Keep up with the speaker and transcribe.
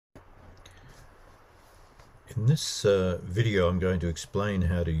In this video I'm going to explain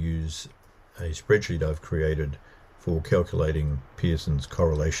how to use a spreadsheet I've created for calculating Pearsons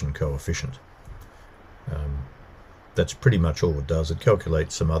correlation coefficient. That's pretty much all it does. It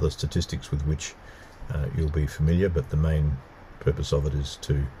calculates some other statistics with which you'll be familiar, but the main purpose of it is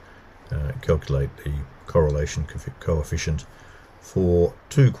to calculate the correlation coefficient for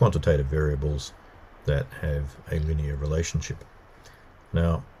two quantitative variables that have a linear relationship.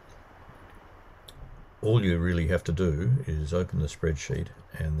 Now, all you really have to do is open the spreadsheet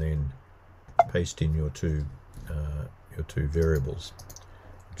and then paste in your two variables,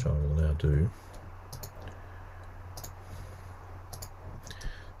 which I will now do.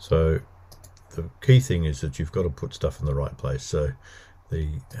 So the key thing is that you've got to put stuff in the right place. So the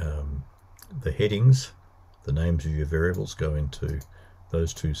headings, the names of your variables, go into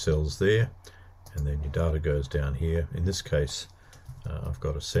those two cells there, and then your data goes down here. In this case, I've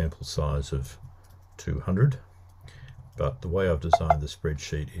got a sample size of 200, but the way I've designed the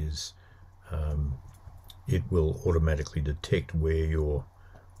spreadsheet is it will automatically detect where your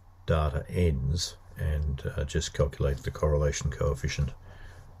data ends and just calculate the correlation coefficient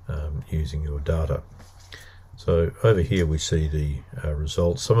using your data. So over here we see the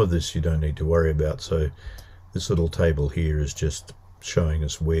results. Some of this you don't need to worry about. So this little table here is just showing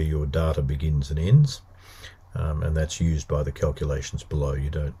us where your data begins and ends. And that's used by the calculations below.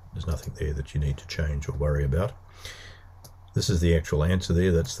 There's nothing there that you need to change or worry about. This is the actual answer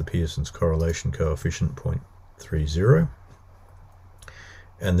there. That's the Pearsons correlation coefficient, 0.30.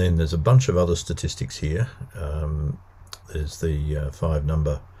 And then there's a bunch of other statistics here. There's the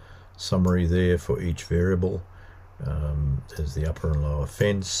 5-number summary there for each variable. There's the upper and lower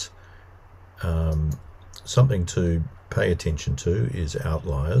fence. Something to pay attention to is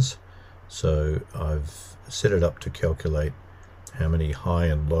outliers. So I've set it up to calculate how many high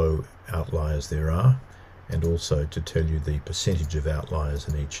and low outliers there are, and also to tell you the percentage of outliers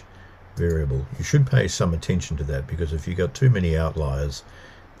in each variable. You should pay some attention to that, because if you've got too many outliers,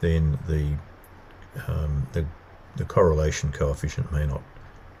 then the correlation coefficient may not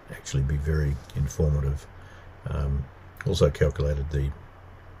actually be very informative. Also calculated the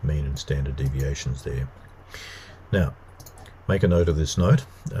mean and standard deviations there. Now, make a note of this note.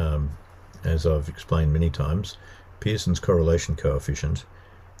 As I've explained many times, Pearsons correlation coefficient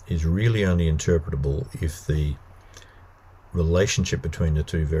is really only interpretable if the relationship between the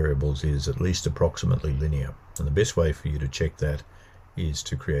two variables is at least approximately linear. And the best way for you to check that is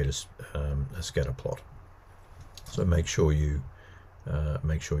to create a scatter plot. So make sure you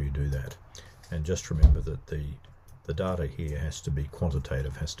do that. And just remember that the data here has to be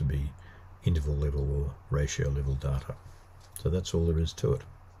quantitative, has to be interval level or ratio level data. So that's all there is to it.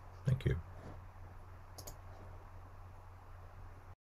 Thank you.